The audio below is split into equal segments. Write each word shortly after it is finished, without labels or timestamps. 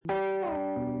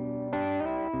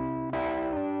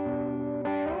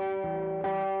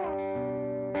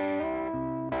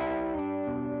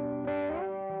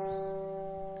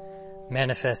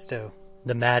Manifesto,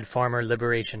 The Mad Farmer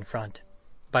Liberation Front,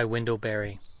 by Wendell.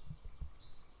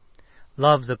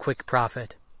 Love the quick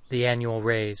profit, the annual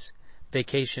raise,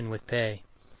 vacation with pay.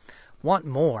 Want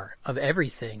more of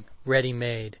everything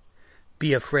ready-made.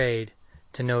 Be afraid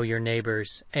to know your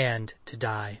neighbors and to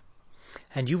die.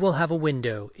 And you will have a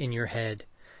window in your head.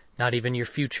 Not even your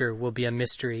future will be a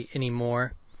mystery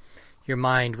anymore. Your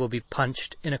mind will be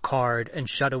punched in a card and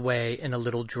shut away in a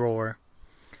little drawer.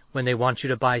 When they want you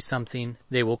to buy something,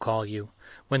 they will call you.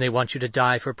 When they want you to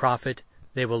die for profit,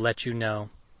 they will let you know.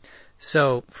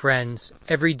 So, friends,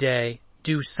 every day,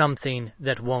 do something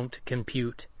that won't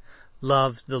compute.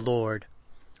 Love the Lord.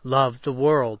 Love the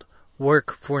world.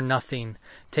 Work for nothing.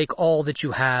 Take all that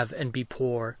you have and be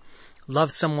poor.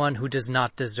 Love someone who does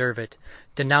not deserve it.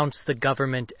 Denounce the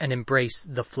government and embrace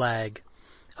the flag.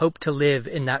 Hope to live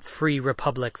in that free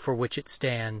republic for which it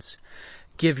stands.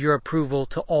 Give your approval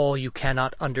to all you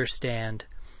cannot understand.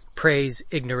 Praise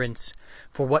ignorance,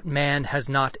 for what man has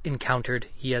not encountered,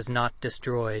 he has not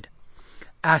destroyed.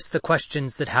 Ask the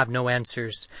questions that have no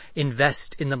answers.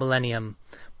 Invest in the millennium.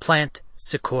 Plant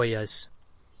sequoias.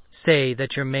 Say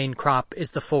that your main crop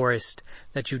is the forest,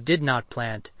 that you did not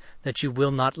plant, that you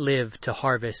will not live to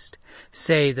harvest.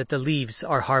 Say that the leaves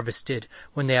are harvested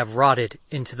when they have rotted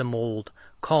into the mold.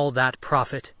 Call that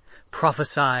profit.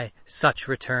 Prophesy such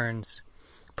returns.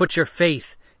 Put your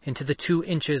faith into the 2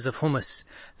 inches of humus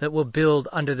that will build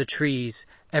under the trees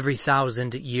every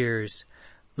 1,000 years.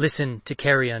 Listen to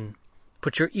carrion.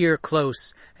 Put your ear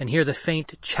close and hear the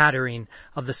faint chattering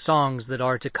of the songs that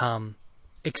are to come.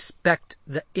 Expect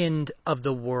the end of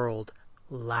the world.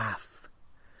 Laugh.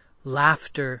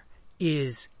 Laughter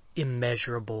is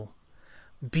immeasurable.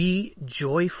 Be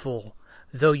joyful,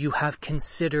 though you have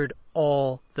considered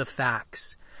all the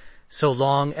facts. So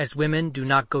long as women do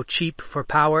not go cheap for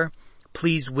power,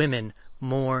 please women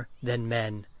more than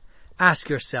men. Ask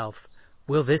yourself,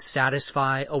 will this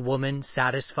satisfy a woman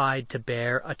satisfied to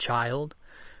bear a child?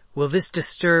 Will this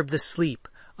disturb the sleep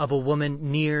of a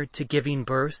woman near to giving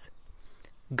birth?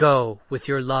 Go with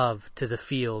your love to the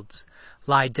fields.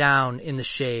 Lie down in the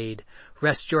shade.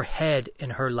 Rest your head in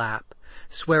her lap.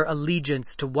 Swear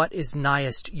allegiance to what is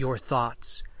nighest your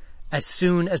thoughts. As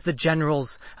soon as the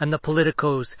generals and the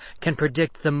politicos can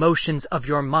predict the motions of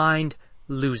your mind,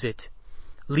 lose it.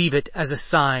 Leave it as a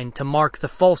sign to mark the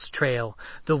false trail,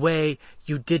 the way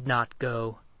you did not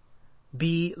go.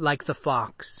 Be like the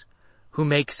fox, who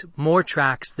makes more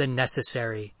tracks than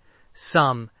necessary,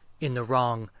 some in the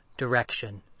wrong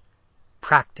direction.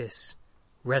 Practice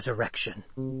resurrection.